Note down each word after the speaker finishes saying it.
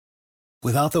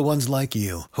Without the ones like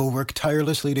you, who work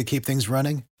tirelessly to keep things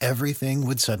running, everything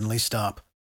would suddenly stop.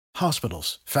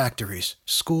 Hospitals, factories,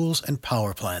 schools, and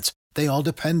power plants, they all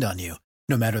depend on you.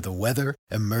 No matter the weather,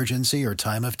 emergency, or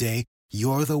time of day,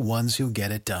 you're the ones who get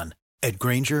it done. At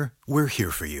Grainger, we're here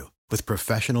for you with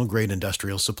professional-grade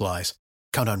industrial supplies.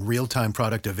 Count on real-time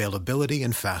product availability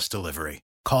and fast delivery.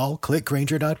 Call,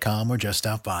 clickgrainger.com, or just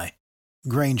stop by.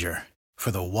 Grainger, for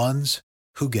the ones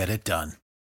who get it done.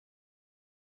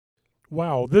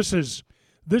 Wow, this is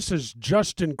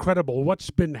just incredible what's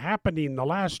been happening the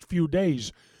last few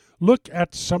days. Look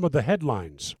at some of the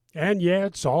headlines. And yeah,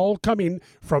 it's all coming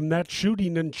from that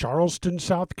shooting in Charleston,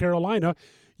 South Carolina.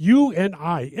 You and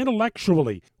I,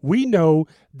 intellectually, we know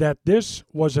that this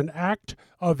was an act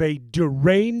of a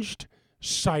deranged,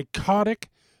 psychotic,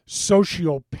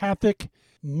 sociopathic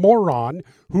moron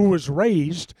who was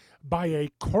raised by a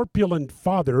corpulent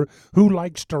father who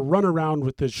likes to run around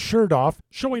with his shirt off,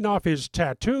 showing off his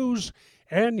tattoos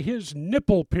and his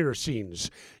nipple piercings.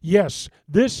 Yes,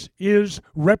 this is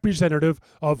representative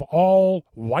of all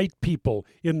white people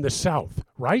in the South,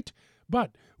 right?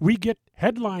 But we get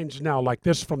headlines now like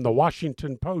this from the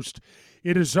Washington Post.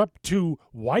 It is up to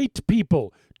white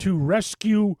people to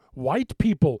rescue white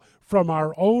people from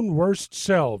our own worst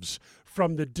selves,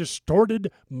 from the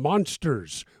distorted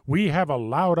monsters we have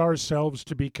allowed ourselves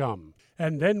to become.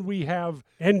 And then we have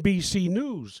NBC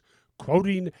News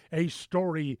quoting a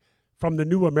story from the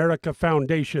New America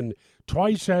Foundation.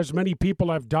 Twice as many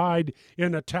people have died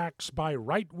in attacks by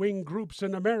right-wing groups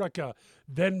in America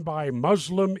than by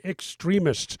Muslim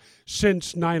extremists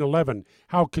since 9/11.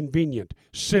 How convenient.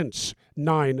 Since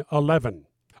 9/11.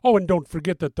 Oh, and don't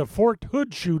forget that the Fort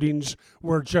Hood shootings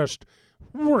were just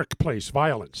workplace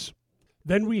violence.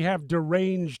 Then we have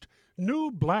deranged new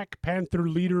Black Panther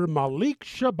leader Malik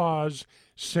Shabazz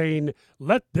saying,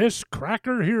 "Let this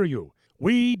cracker hear you.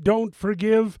 We don't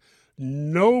forgive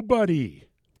nobody."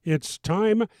 It's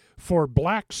time for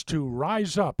blacks to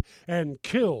rise up and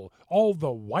kill all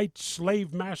the white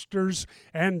slave masters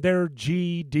and their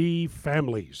GD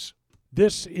families.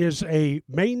 This is a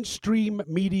mainstream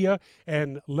media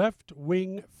and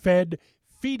left-wing fed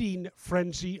feeding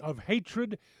frenzy of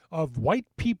hatred of white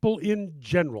people in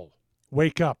general.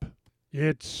 Wake up.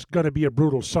 It's going to be a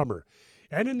brutal summer.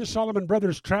 And in the Solomon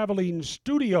Brothers Traveling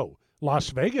Studio, Las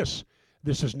Vegas,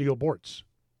 this is Neil Bortz.